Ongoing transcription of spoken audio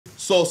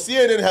So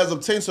CNN has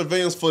obtained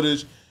surveillance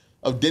footage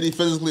of Diddy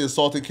physically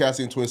assaulting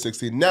Cassie in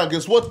 2016. Now,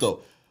 guess what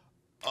though?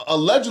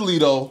 Allegedly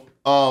though,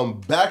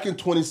 back in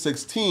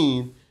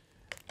 2016,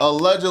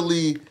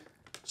 allegedly,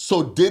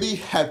 so Diddy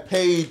had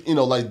paid,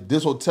 like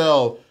this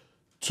hotel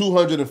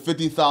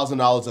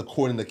 $250,000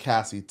 according to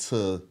Cassie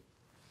to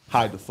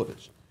hide the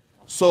footage.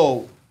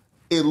 So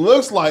it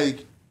looks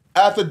like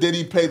after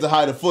Diddy paid to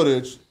hide the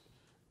footage,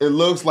 it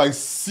looks like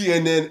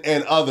CNN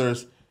and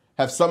others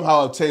have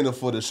somehow obtained the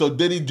footage. So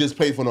Diddy just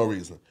paid for no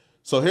reason.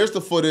 So here's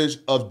the footage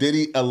of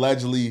Diddy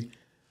allegedly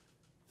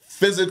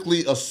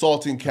physically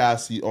assaulting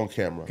Cassie on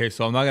camera. Okay,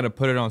 so I'm not going to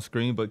put it on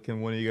screen, but can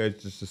one of you guys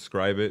just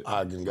describe it?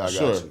 I got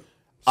Sure. you.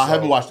 I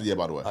haven't watched it yet,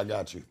 by the way. I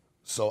got you.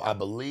 So I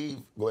believe,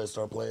 go ahead and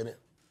start playing it.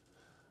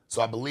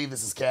 So I believe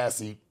this is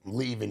Cassie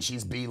leaving.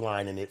 She's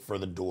beelining it for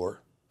the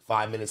door.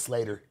 5 minutes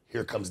later,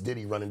 here comes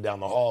Diddy running down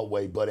the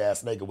hallway,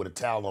 butt-ass naked with a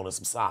towel on and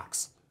some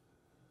socks.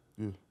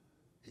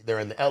 They're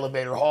in the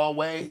elevator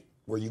hallway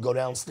where you go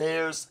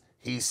downstairs.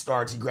 He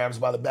grabs her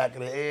by the back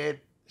of the head.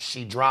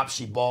 She drops,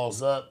 she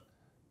balls up.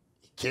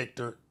 He kicked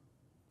her,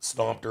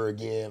 stomped her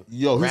again.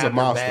 Yo, he's a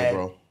monster,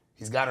 bro.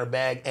 He's got her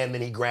bag, and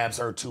then he grabs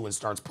her too and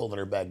starts pulling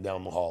her back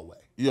down the hallway.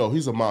 Yo,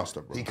 he's a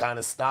monster, bro. He kind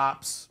of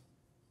stops.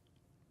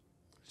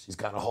 She's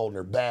kind of holding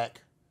her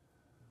back.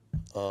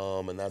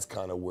 And that's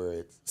kind of where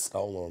it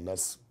stolen.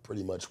 That's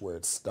pretty much where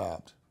it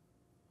stopped.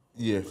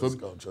 Yeah. Let's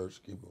go,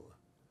 church. Keep going.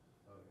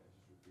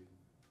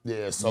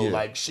 Yeah, so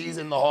like she's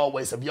in the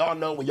hallway. So if y'all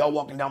know when y'all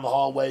walking down the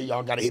hallway,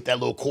 y'all got to hit that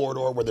little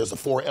corridor where there's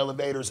 4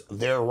 elevators.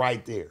 They're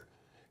right there.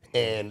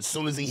 And as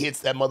soon as he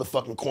hits that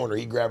motherfucking corner,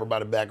 he grab her by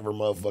the back of her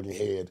motherfucking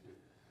head.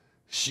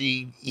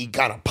 He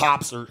kind of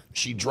pops her.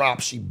 She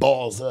drops. She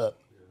balls up.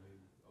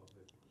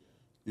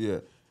 Yeah.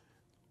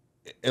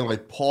 And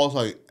like Paul's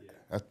like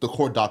at the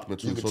court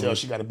documents. You can tell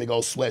she got a big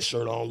old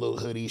sweatshirt on, little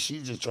hoodie.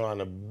 She's just trying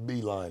to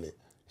beeline it.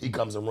 He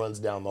comes and runs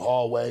down the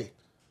hallway.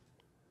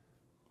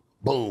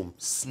 Boom,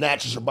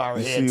 snatches her by her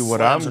head. See,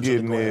 what I'm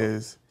getting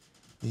is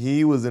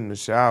he was in the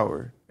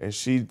shower and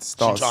she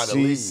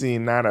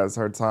seen that as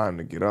her time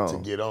to get on. To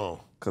get on.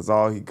 Because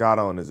all he got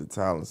on is a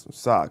towel and some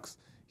socks.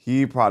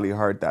 He probably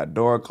heard that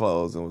door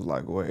close and was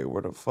like, wait,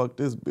 where the fuck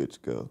this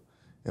bitch go?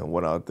 And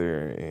went out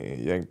there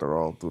and yanked her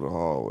all through the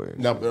hallway.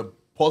 Now,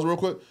 pause real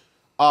quick.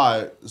 All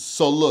right,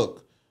 so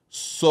look.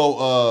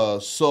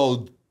 So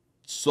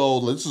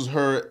this is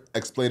her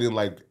explaining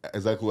like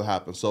exactly what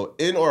happened. So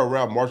in or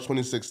around March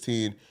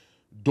 2016,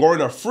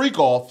 during a freak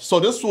off, so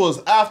this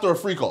was after a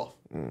freak off,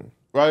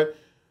 right?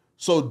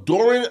 So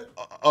during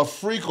a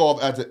freak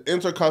off at the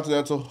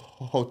Intercontinental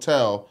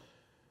Hotel,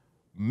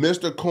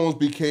 Mr. Combs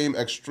became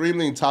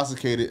extremely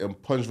intoxicated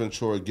and punched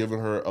Ventura, giving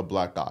her a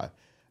black eye.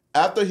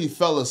 After he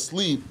fell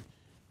asleep,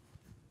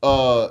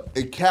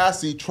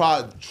 Cassie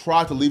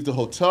tried to leave the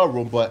hotel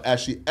room, but as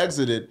she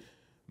exited,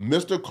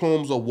 Mr.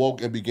 Combs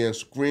awoke and began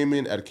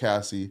screaming at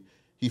Cassie.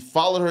 He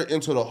followed her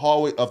into the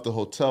hallway of the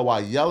hotel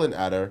while yelling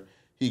at her.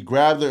 He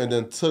grabbed her and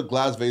then took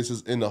glass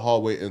vases in the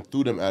hallway and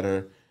threw them at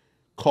her,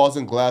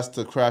 causing glass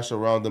to crash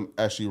around them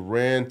as she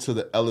ran to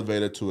the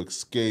elevator to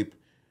escape.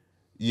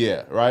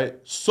 Yeah, right?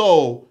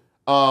 So,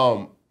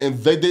 and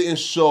they didn't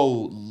show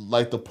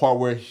like the part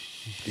where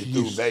he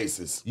threw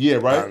vases. Yeah,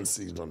 right?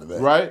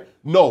 Right?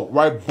 No,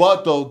 right?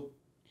 But though,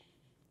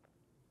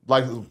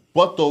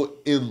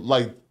 it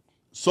like,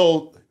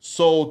 so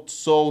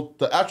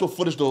the actual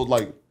footage though,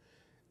 like,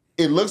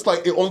 it looks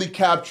like it only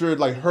captured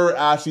like her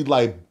actually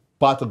like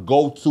about to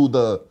go to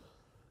the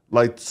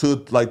to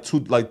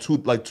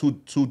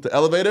the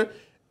elevator,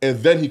 and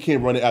then he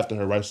came running after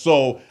her, right?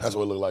 So that's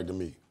what it looked like to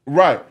me.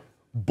 Right.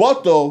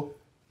 But though,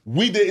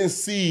 we didn't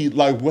see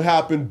like what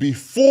happened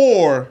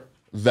before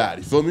that.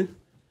 You feel me?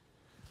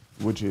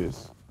 Which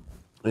is?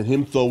 And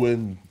him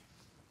throwing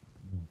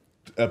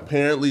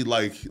apparently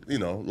like.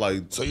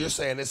 So you're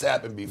saying this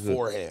happened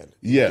beforehand?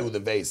 Yeah. Through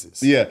the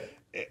vases. Yeah.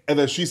 And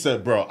then she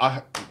said, bro,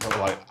 I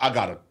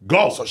gotta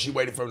go. So she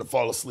waited for him to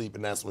fall asleep,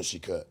 and that's when she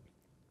cut.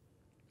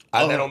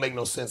 That don't make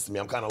no sense to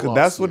me. I'm kind of lost.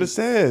 That's what it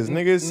says.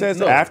 Nigga, it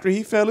says after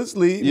he fell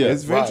asleep,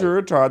 Miss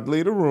Ventura tried to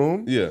leave the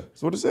room. Yeah.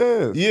 That's what it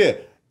says. Yeah.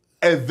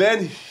 And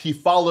then he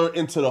followed her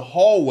into the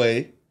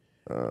hallway,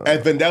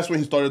 and then that's when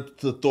he started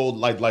to throw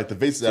like the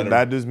vases at her.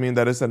 That just means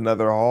that it's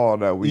another hall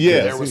that we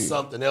couldn't There was see.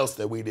 something else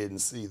that we didn't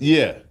see.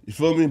 Yeah. You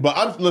feel me?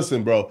 But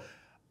listen, bro.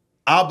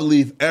 I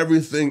believe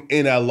everything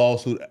in that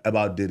lawsuit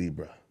about Diddy,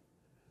 bro.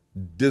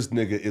 This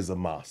nigga is a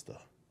monster,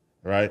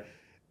 right?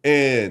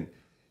 And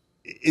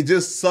it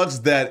just sucks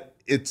that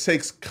it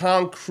takes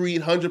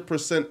concrete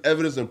 100%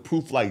 evidence and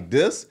proof like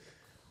this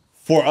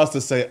for us to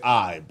say,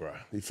 bro.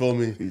 You feel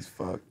me? He's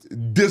fucked.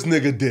 This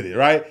nigga did it,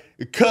 right?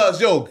 Because,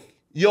 yo,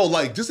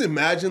 like, just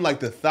imagine, like,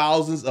 the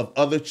thousands of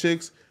other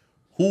chicks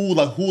who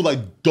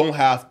don't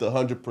have the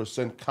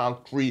 100%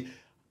 concrete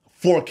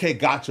 4K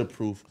gotcha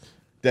proof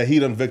that he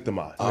done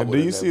victimized. Do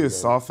you see his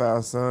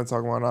soft-ass son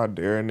talking about not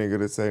daring nigga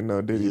to say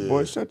no Diddy? Yeah.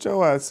 Boy, shut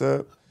your ass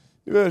up.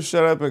 You better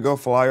shut up and go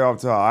fly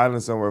off to an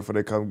island somewhere before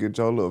they come get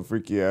your little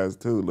freaky ass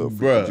too, little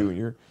freaky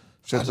junior.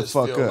 Shut the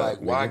fuck up. Like,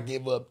 why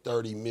give up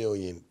 $30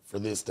 million for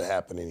this to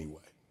happen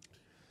anyway?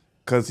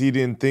 Cause he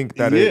didn't think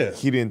that Yeah.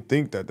 he didn't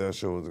think that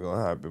shit was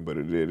gonna happen, but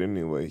it did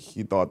anyway.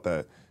 He thought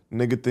that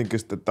nigga think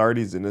it's the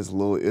 30s and it's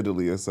little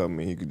Italy or something.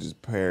 And he could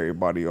just pay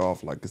everybody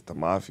off like it's the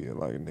mafia.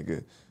 Like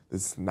nigga,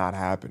 it's not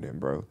happening,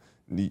 bro.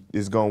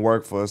 It's gonna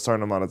work for a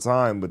certain amount of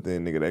time, but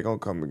then nigga they gonna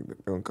come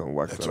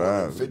whack That that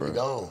ass, 250 bro.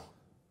 gone.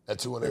 That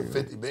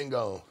 250 been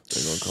gone.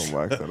 They gonna come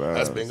whack that ass.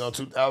 That's been gone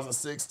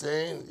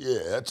 2016. Yeah,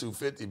 that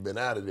 250 been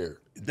out of there.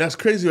 That's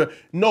crazy, right?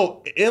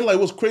 No, and like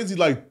what's crazy,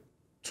 like,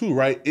 too,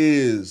 right,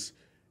 is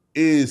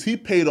he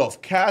paid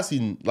off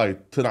Cassie,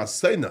 like, to not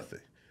say nothing.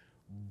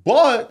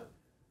 But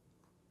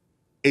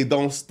it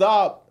don't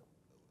stop,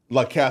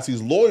 like,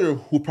 Cassie's lawyer,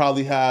 who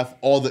probably have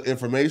all the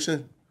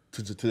information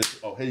to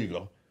oh, here you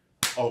go.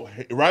 Oh,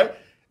 right?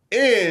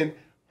 And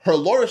her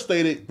lawyer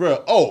stated,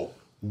 bro, oh,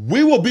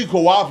 we will be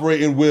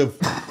cooperating with,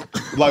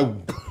 like,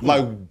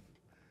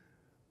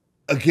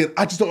 again,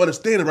 I just don't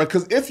understand it, right?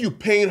 Because if you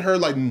paying her,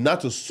 like,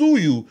 not to sue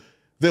you,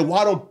 then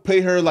why don't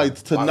pay her, like,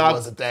 to Why not...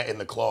 wasn't that in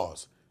the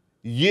clause?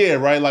 Yeah,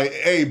 right? Like,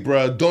 hey,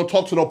 bro, don't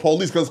talk to no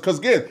police.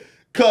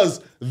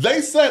 Because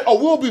they said, oh,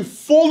 we'll be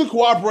fully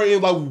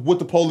cooperating, like, with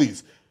the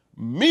police.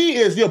 Me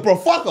is, yo, bro,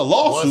 fuck a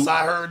lawsuit. Once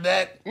I heard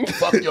that,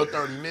 fuck your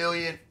 30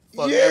 million.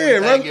 Fuck Yeah,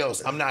 everything right.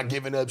 else. I'm not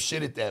giving up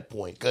shit at that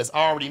point because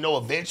I already know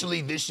eventually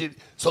this shit.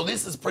 So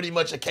this is pretty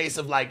much a case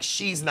of like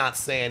she's not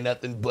saying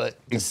nothing, but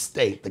the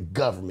state, the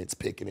government's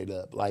picking it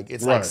up. Like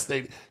it's like Right.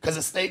 state because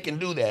the state can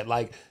do that.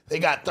 Like they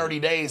got 30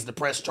 days to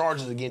press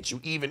charges against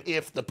you, even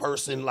if the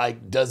person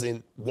like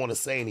doesn't want to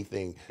say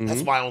anything.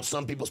 That's why on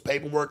some people's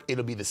paperwork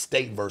it'll be the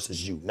state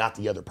versus you, not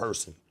the other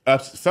person.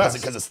 That's facts.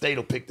 Because the state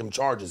will pick them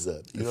charges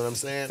up. You know what I'm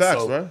saying?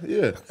 Facts, so, right?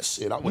 Yeah.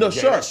 Shit, I No, want to get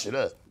sure. that shit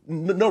up.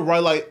 No,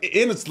 right? Like,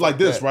 and it's like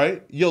this, that.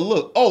 right? Yo,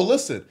 look. Oh,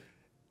 listen.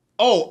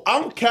 Oh,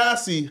 I'm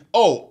Cassie.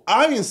 Oh,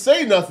 I didn't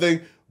say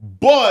nothing,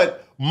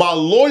 but my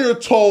lawyer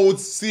told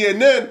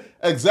CNN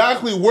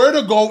exactly where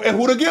to go and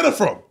who to get it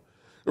from.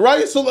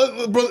 Right? So,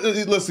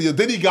 listen,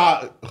 then he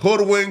got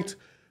hoodwinked,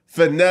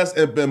 finessed,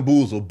 and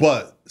bamboozled.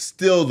 But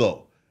still,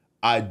 though,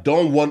 I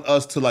don't want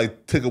us to,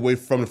 like, take away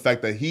from the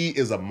fact that he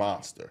is a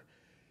monster.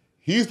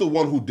 He's the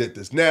one who did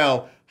this.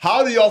 Now,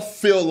 how do y'all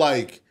feel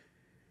like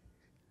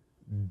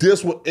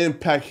this will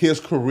impact his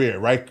career,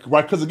 right?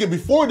 Right? Because again,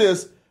 before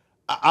this,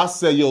 I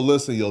said, yo,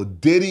 listen, yo,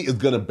 Diddy is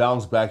gonna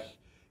bounce back.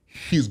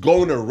 He's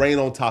going to reign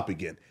on top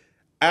again.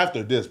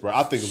 After this, bro,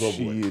 I think it's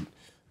over with. Shit.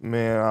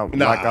 Man,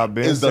 Nah, like I've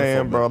been it's done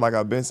saying, for, bro, man. like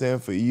I've been saying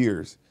for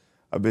years.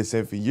 I've been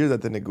saying for years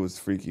that the nigga was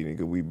freaky,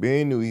 nigga. We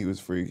been knew he was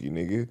freaky,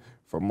 nigga.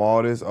 From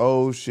all this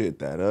old shit,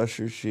 that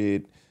Usher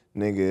shit,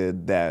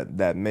 nigga,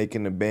 that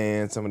making the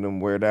band, some of them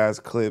weird ass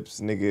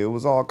clips, nigga. It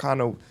was all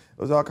kind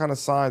of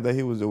signs that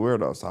he was a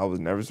weirdo. So I was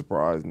never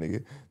surprised,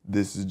 nigga.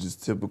 This is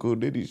just typical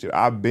Diddy shit.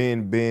 I've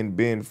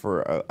been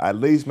for at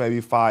least maybe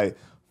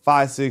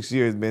 5-6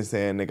 years been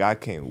saying, nigga, I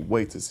can't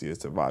wait to see a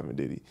surviving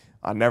Diddy.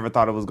 I never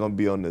thought it was gonna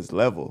be on this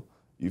level.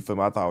 You feel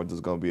me? I thought it was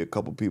just gonna be a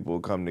couple people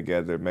come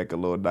together, make a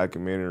little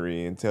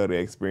documentary and tell their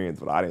experience,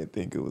 but I didn't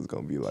think it was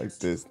gonna be like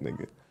this,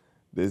 nigga.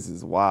 This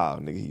is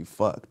wild, nigga. He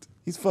fucked.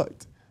 He's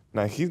fucked.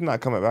 Now he's not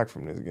coming back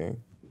from this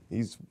game.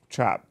 He's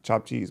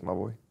chopped cheese, my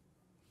boy.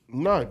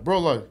 Nah, bro,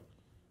 like,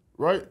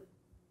 right?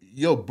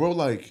 Yo, bro,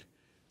 like,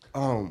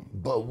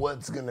 But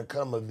what's gonna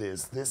come of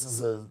this? This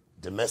is a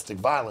domestic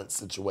violence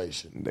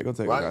situation. They're gonna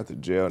take Right? him out to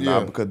jail Yeah.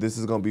 now because this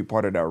is gonna be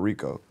part of that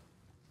RICO.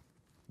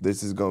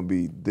 This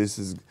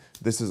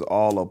is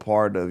all a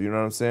part of, you know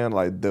what I'm saying?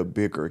 Like the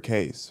bigger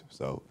case.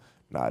 So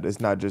it's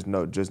not just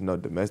no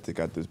domestic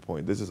at this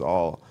point. This is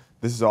all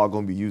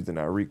gonna be used in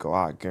that RICO.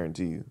 I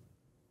guarantee you.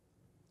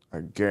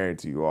 I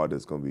guarantee you all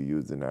this gonna be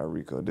used in that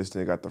RICO. This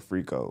nigga got the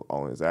FRICO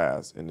on his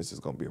ass, and this is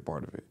gonna be a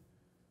part of it.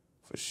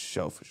 For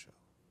sure, for sure.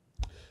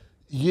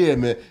 yeah,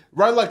 man.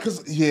 Right, like,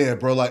 cause, yeah,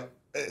 bro, like,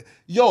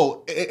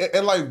 yo,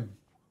 and like,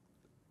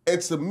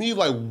 and to me,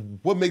 like,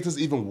 what makes this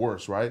even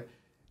worse, right?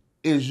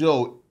 Is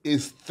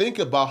think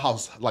about how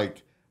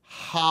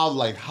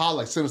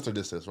sinister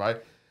this is, right?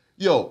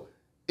 Yo,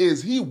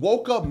 is he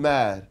woke up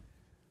mad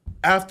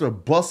after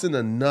busting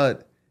a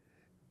nut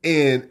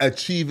and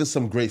achieving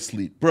some great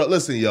sleep. Bro,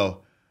 listen,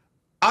 yo,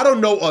 I don't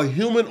know a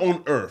human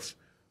on earth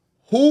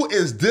who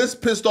is this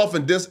pissed off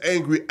and this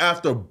angry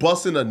after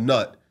busting a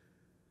nut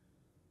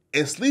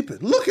and sleeping.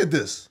 Look at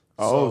this.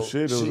 Oh So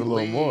shit, it was a she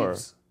little more.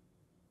 leaves.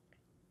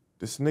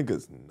 This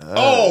nigga's nuts.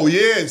 Oh,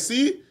 yeah,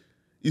 see?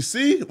 You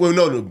see? Well,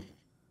 no.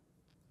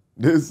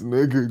 This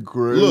nigga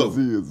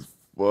crazy as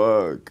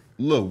fuck.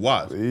 Look,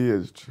 watch. He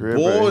is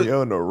tripping. Boy. He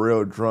on a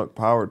real drunk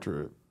power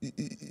trip.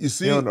 You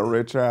see? He on a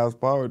rich ass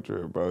power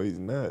trip, bro. He's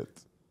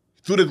nuts.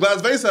 Through the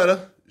glass vase at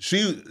her,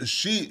 she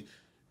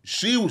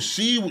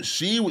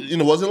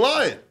wasn't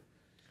lying.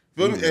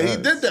 Feel me? And he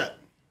did that.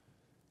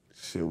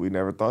 Shit, we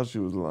never thought she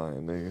was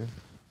lying, nigga.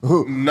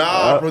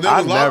 Nah, bro,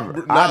 there was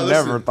I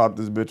never thought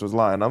this bitch was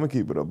lying. I'm gonna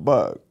keep it a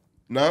buck.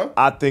 No?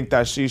 I think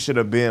that she should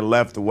have been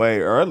left away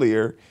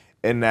earlier,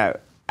 and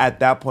that at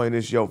that point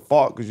it's your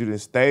fault because you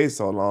didn't stay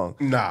so long.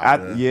 Nah,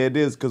 man. Yeah, it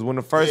is, because when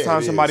the first Yeah,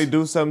 time it somebody is.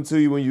 do something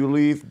to you when you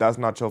leave, that's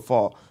not your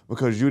fault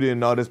because you didn't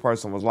know this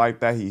person was like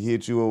that. He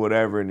hit you or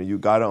whatever, and then you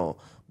got on.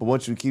 But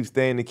once you keep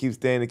staying and keep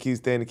staying and keep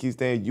staying and keep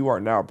staying, you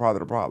are now a part of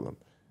the problem.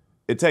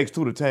 It takes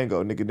two to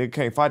tango, nigga. Nigga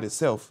can't fight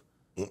itself.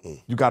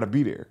 You got to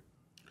be there.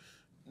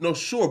 No,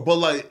 sure, but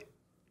like,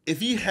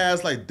 if he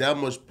has like that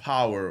much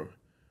power,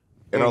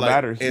 It don't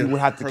matter. He would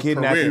have to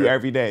kidnap you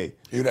every day.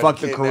 Fuck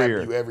the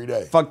career. You every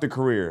day. Fuck the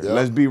career. Yep.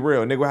 Let's be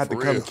real. Nigga would have to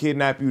come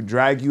kidnap you,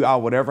 drag you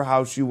out whatever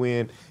house you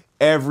in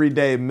every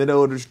day,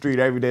 middle of the street,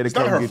 every day to It's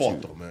come not her get fault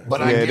you. though, man.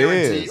 But Yeah, I it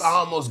guarantee is. you, I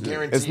almost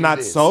guarantee It's you not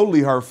this.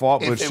 solely her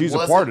fault, but If it she's a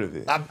wasn't- part of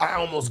it. I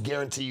almost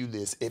guarantee you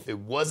this. If it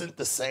wasn't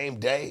the same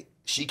day,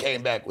 she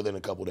came back within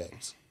a couple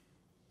days.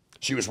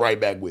 She was right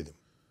back with him.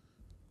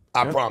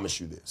 I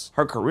promise you this.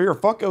 Her career,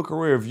 fuck your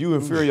career if you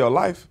inferior your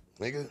life.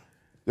 Nigga,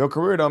 Your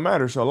career don't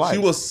matter, it's your life. She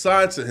was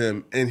signed to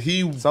him, and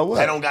he. So what?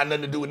 that don't got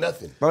nothing to do with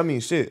nothing. But I mean,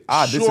 shit.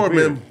 I Sure,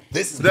 disappeared. man.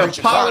 This is That breach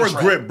of power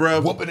contract. grip,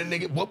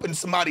 bruh. Whooping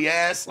somebody's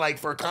ass like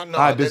for a con.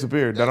 I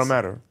disappeared. That don't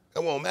matter.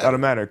 That won't matter. That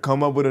don't matter.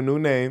 Come up with a new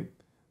name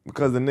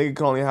because the nigga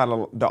can only have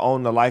to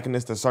own the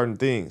likeness to certain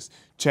things.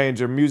 Change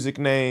your music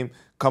name,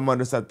 come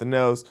under something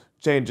else,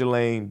 change your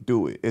lane,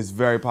 do it. It's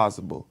very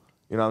possible.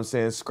 You know what I'm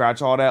saying?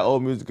 Scratch all that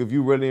old music. If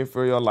you really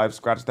inferior your life,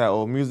 scratch that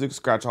old music,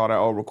 scratch all that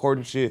old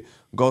recording shit,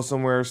 go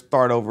somewhere,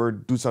 start over,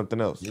 do something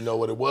else. You know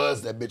what it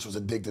was? That bitch was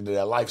addicted to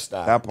that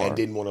lifestyle That part. and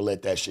didn't want to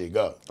let that shit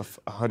go.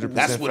 100%.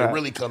 That's what it fact.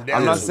 really come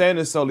down I'm not to. saying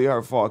it's solely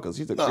her fault because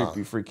he's a Nah.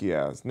 creepy, freaky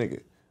ass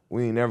nigga.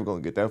 We ain't never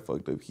gonna get that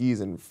fucked up.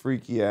 He's a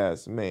freaky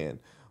ass man.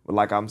 But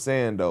like I'm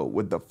saying though,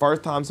 with the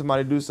first time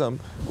somebody do something,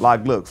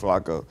 like look,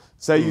 Flacco,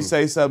 say you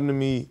say something to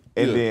me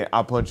and Yeah. then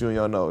I punch you in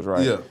your nose,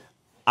 right? Yeah.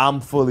 I'm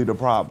fully the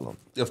problem.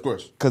 Of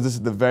course. Because this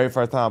is the very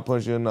first time I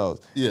punch you in the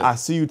nose. Yeah. I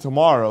see you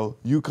tomorrow,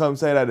 you come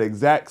say that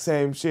exact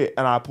same shit,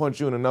 and I punch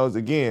you in the nose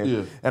again.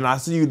 Yeah. And I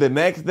see you the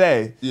next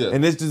day, Yeah.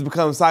 and this just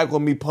becomes cycle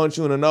of me punch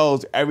you in the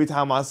nose. Every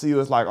time I see you,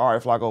 it's like, all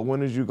right, Flacco,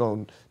 when is you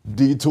going to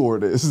detour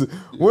this?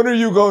 When are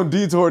you going to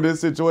detour this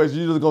situation?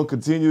 You just going to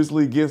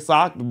continuously get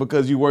socked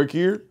because you work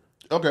here?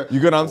 Okay. You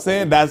get what I'm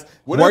saying? That's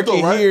What if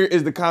working though, right? here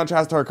is the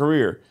contrast to her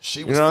career.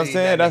 She You was know what I'm feeding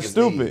saying? that That's nigga's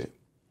stupid. need.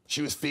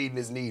 She was feeding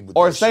his need with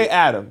Or that say shit.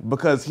 Adam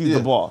because he's Yeah.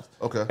 the boss.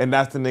 Okay. And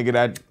that's the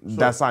nigga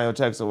that sign your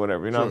checks or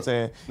whatever. You know what I'm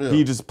saying? Yeah.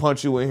 He just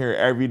punch you in here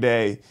every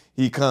day.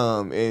 He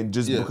come and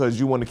just Yeah. because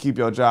you want to keep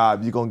your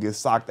job, you're gonna get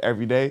socked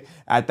every day.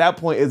 At that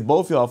point, it's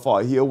both y'all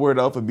fault. He a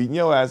weirdo for beating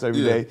your ass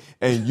every Yeah. day,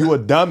 and you a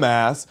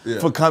dumbass Yeah.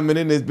 for coming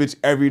in this bitch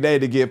every day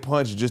to get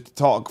punched just to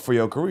talk for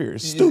your career.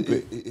 It's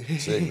stupid.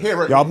 Here,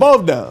 right. Y'all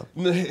both dumb.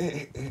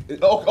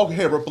 Okay,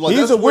 here, but like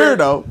He's that's a where-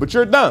 weirdo, but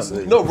you're dumb.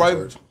 No, right?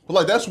 But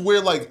like that's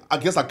where like I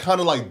guess I kind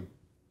of like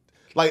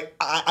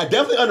I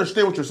definitely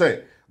understand what you're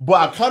saying, but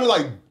I kind of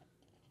like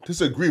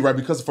disagree, right?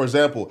 Because for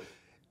example,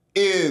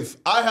 if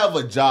I have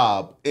a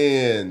job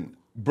and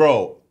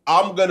bro,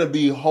 I'm gonna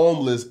be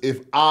homeless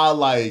if I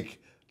like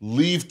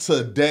leave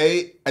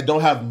today. I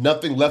don't have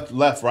nothing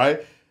left, right?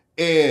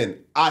 And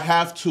I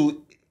have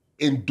to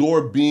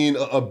endure being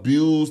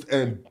abused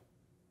and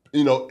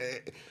and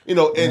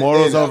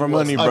Morals and, over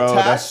money, bro. attacked,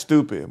 That's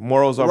stupid.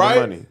 Morals over Right?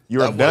 money.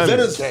 You're a That dummy. wasn't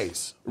That her is-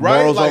 case. right?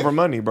 Morals Like- over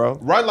money, bro.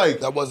 right? Like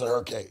That wasn't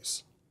her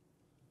case.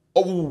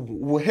 oh,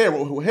 well,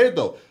 here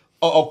though.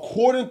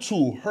 According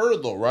to her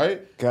though,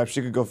 right? Cap,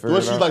 she could go figure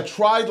When it she out. like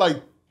tried like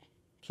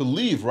to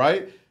leave,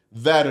 right?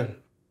 That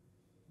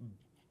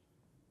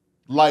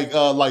like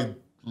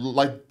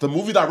the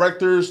movie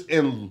directors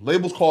and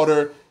labels called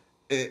her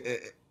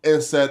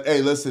and said,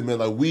 "Hey, listen, man,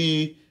 like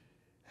we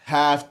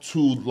have to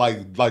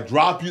like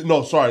drop you.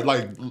 No, sorry,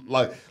 like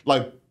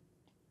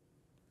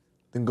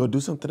Then go do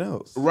something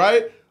else.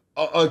 right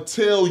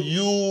until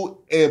you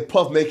and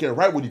Puff make it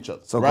right with each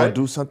other. So right? go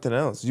do something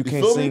else. You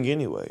can't feel me? sing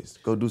anyways.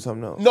 Go do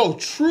something else. No,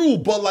 true,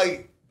 but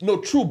like no,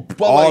 true,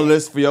 but All like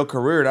this for your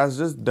career, that's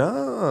just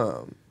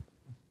dumb.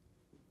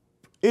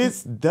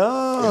 It's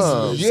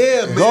dumb.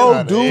 yeah, man.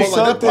 Go do but like that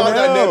something power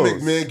dynamic,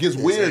 else. man, gets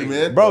weird,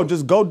 man. Bro,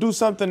 just go do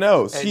something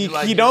else. And He you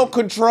like- he don't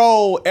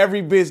control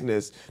every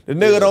business. The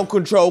nigga don't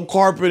control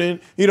carpeting.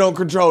 He don't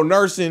control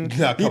nursing.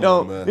 Yeah, he come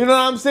don't. on, man. You know what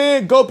I'm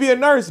saying? Go be a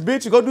nurse,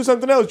 bitch. Go do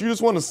something else. You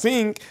just want to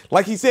sing,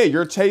 like he said.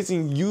 You're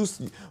chasing you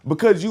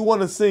because you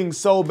want to sing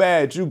so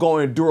bad. You go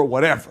endure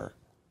whatever.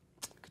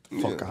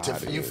 Fuck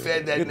outta You here.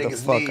 fed that Get the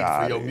nigga's fuck need for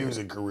outta your here.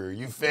 music career.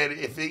 You fed it.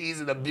 If he's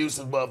an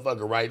abusive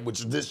motherfucker, right? Which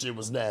this shit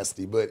was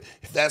nasty. But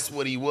if that's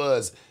what he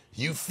was,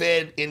 you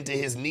fed into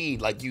his need.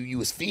 Like you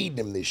was feeding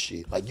him this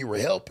shit. Like you were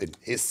helping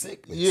his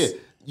sickness.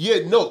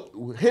 Yeah,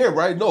 no, here,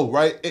 right? No,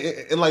 right?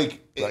 And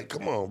like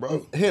Come on,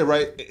 bro. here,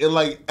 right? And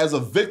like as a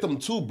victim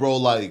too, bro,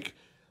 like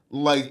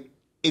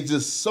it's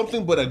just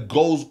something but that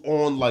goes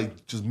on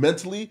like just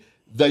mentally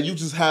that you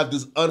just have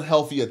this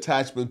unhealthy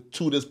attachment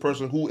to this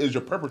person who is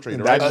your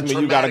perpetrator, That right? just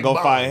means you gotta go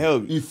traumatic find bond.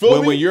 help. You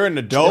feel me? When you're an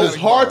adult, It's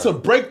hard to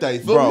break that, you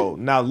feel bro.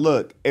 me? Now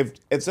look, if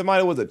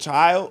somebody was a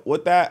child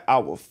with that, I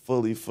will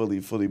fully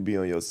be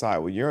on your side.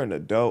 When you're an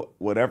adult,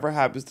 whatever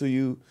happens to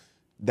you,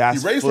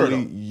 that's You raised her,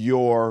 fully though.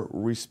 your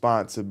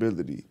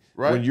responsibility.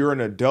 Right. When you're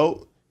an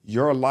adult,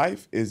 your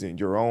life is in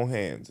your own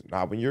hands.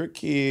 Now, when you're a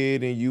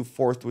kid and you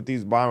forced with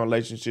these bond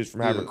relationships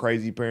from having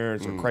crazy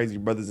parents or crazy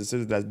brothers and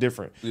sisters, that's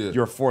different.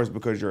 You're forced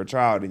because you're a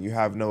child and you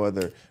have no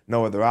other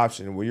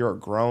option. When you're a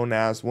grown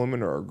ass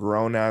woman or a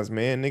grown ass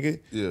man, nigga,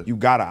 you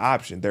got an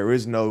option. There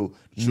is no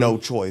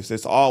choice.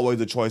 It's always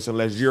a choice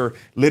unless you're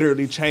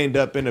literally chained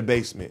up in a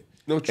basement.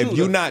 No, true. If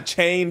you're not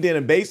chained in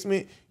a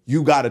basement,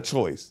 you got a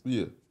choice.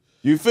 Yeah.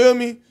 You feel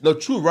me? No,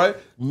 true, right?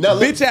 Now,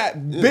 bitch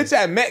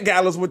at Met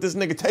Galas with this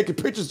nigga taking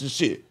pictures and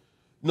shit.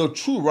 No,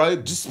 true,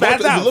 right? Just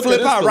spaz out,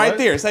 flip out right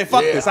there. Say,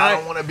 fuck this. I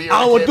don't want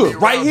to do it.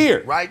 Right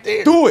here. Right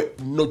there. Do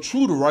it. No,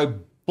 true, right?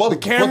 The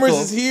cameras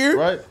is here.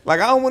 Right? Like,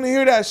 I don't want to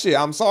hear that shit.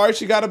 I'm sorry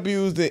she got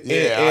abused. I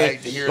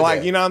hate to hear like,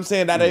 that. you know what I'm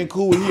saying? That ain't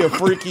cool. He a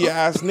freaky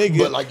ass nigga.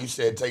 But like you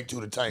said, take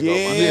two to tango.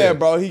 Yeah,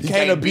 bro. He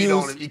can't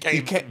abuse. He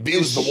can't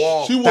abuse the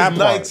wall. She was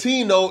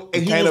 19, though,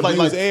 and he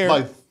was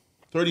like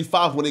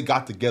 35 when they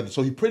got together.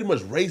 So he pretty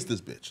much raised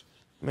this bitch.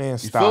 Man, You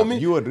stop. feel me?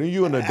 You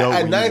an adult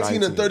At when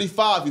 19 and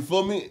 35, you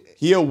feel me?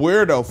 He a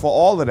weirdo for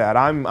all of that.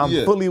 I'm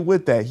fully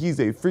with that.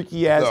 He's a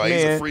freaky ass man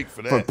he's a freak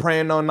for that.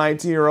 preying on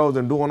 19-year-olds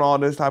and doing all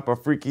this type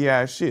of freaky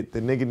ass shit. The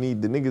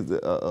nigga's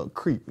a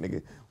creep,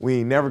 nigga. We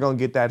ain't never gonna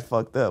get that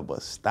fucked up.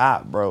 But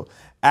stop, bro.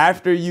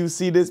 After you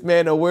see this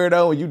man a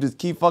weirdo and you just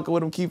keep fucking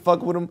with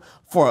him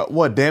for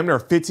what, damn near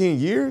 15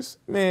 years?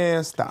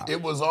 Man, stop.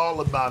 It was all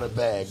about a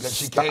bag. Then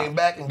she came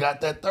back and got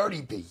that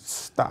 30-piece.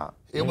 Stop.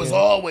 It was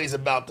always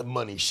about the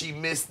money. She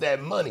missed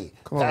that money.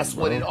 That's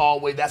why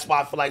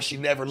I feel like she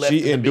never left.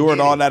 She endured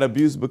all that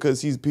abuse because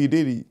he's P.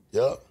 Diddy.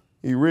 Yup.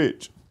 He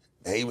rich.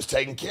 And he was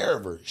taking care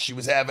of her. She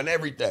was having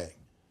everything.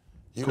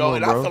 You know,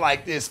 and I feel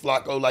like this,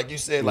 Flacco, like you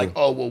said, like,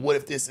 oh, well, what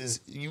if this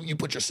is, you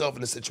put yourself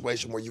in a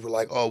situation where you were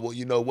like, oh, well,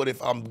 you know, what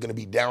if I'm going to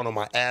be down on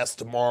my ass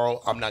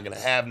tomorrow? I'm not going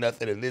to have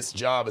nothing, and this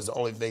job is the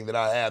only thing that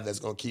I have that's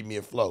going to keep me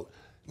afloat.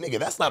 Nigga,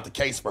 that's not the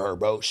case for her,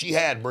 bro. She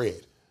had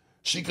bread.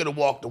 She could have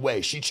walked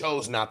away. She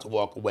chose not to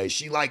walk away.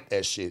 She liked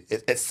that shit.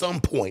 At some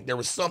point, there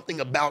was something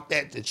about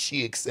that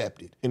she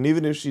accepted. And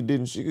even if she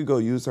didn't, she could go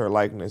use her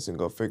likeness and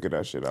go figure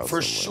that shit out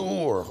For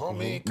somewhere. sure,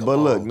 homie. Come But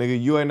on. look, nigga,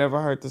 you ain't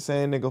never heard the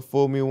saying, nigga,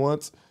 fool me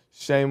once,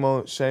 shame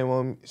on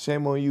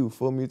you.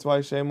 Fool me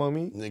twice, shame on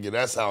me. Nigga,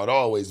 that's how it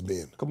always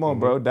been. Come on,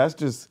 bro. That's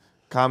just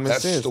common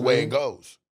sense. That's just the way man. it goes.